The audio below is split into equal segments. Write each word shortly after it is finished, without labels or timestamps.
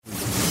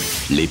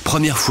Les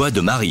premières fois de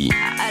Marie.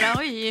 Alors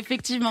oui,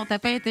 effectivement, t'as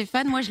pas été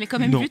fan. Moi, je l'ai quand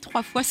même vu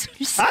 3 fois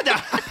celui-ci.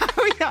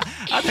 Oui,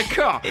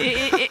 d'accord.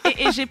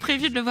 Et j'ai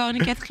prévu de le voir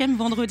une 4e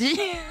vendredi.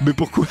 Mais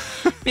pourquoi?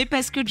 Mais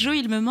parce que Joe,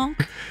 il me manque.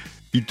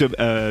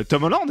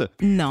 Tom Holland?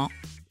 Non.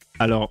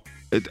 Alors,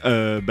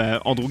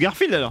 Andrew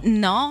Garfield alors?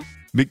 Non.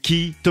 Mais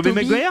qui? Tobey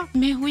Maguire?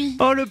 Mais oui.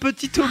 Oh, le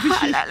petit Toby.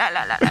 Ah là là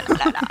là là là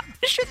là là.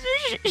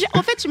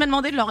 En fait, tu m'as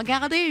demandé de le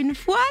regarder une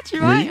fois, tu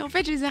vois. Oui. Et en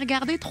fait, je les ai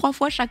regardés 3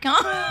 fois chacun.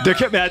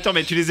 D'accord, mais attends,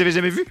 mais tu les avais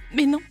jamais vus?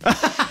 Mais non.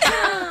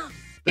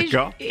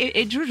 D'accord.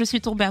 Et Joe, je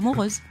suis tombée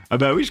amoureuse. Ah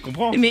bah oui, je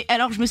comprends. Mais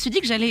alors, je me suis dit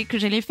que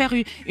j'allais faire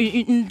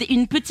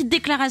une petite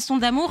déclaration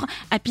d'amour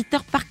à Peter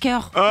Parker.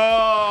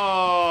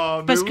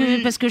 Oh, Parce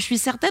que je suis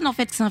certaine, en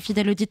fait, que c'est un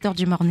fidèle auditeur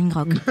du Morning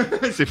Rock.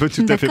 c'est pas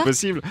tout à fait D'accord.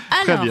 possible.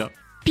 Alors, Très bien.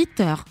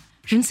 Peter,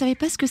 je ne savais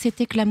pas ce que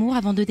c'était que l'amour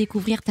avant de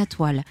découvrir ta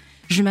toile.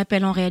 Je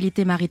m'appelle en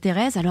réalité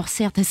Marie-Thérèse, alors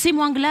certes, c'est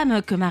moins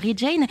glam que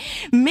Marie-Jane,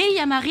 mais il y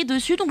a Marie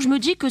dessus, donc je me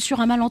dis que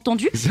sur un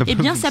malentendu,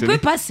 ça peut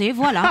passer,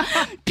 voilà.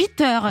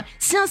 Peter,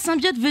 si un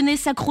symbiote venait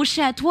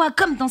s'accrocher à toi,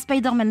 comme dans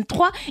Spiderman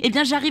 3, eh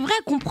bien j'arriverais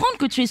à comprendre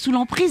que tu es sous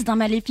l'emprise d'un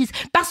maléfice.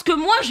 Parce que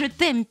moi, je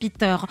t'aime,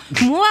 Peter.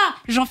 Moi,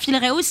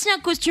 j'enfilerais aussi un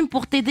costume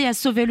pour t'aider à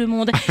sauver le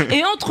monde.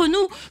 Et entre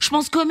nous, je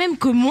pense quand même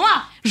que moi,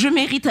 je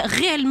mérite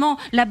réellement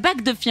la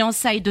bague de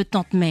fiançailles de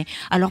Tante May.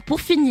 Alors pour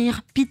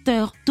finir,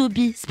 Peter,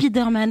 Toby,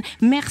 Spiderman,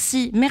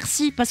 merci,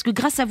 parce que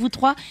grâce à vous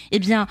trois, eh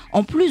bien,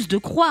 en plus de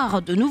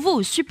croire de nouveau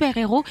aux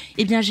super-héros,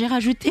 eh bien, j'ai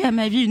rajouté à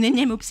ma vie une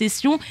énième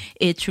obsession.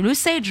 Et tu le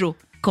sais, Joe,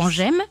 quand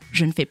j'aime,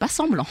 je ne fais pas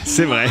semblant.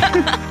 C'est vrai.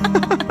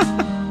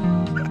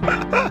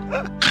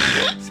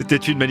 C'était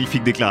une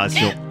magnifique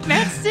déclaration.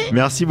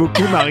 Merci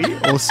beaucoup, Marie.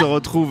 On se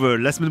retrouve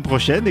la semaine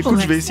prochaine.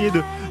 Écoute, je vais essayer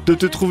de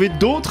te trouver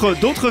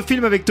d'autres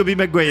films avec Tobey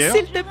Maguire.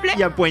 S'il te plaît.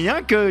 Il y a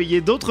moyen qu'il y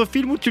ait d'autres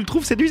films où tu le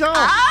trouves séduisant.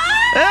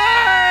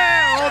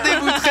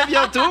 Rendez-vous très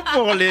bientôt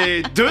pour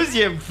les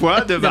 2e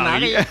fois de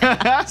Marie.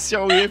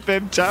 Sur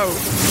WFM. Ciao.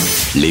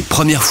 Les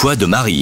premières fois de Marie.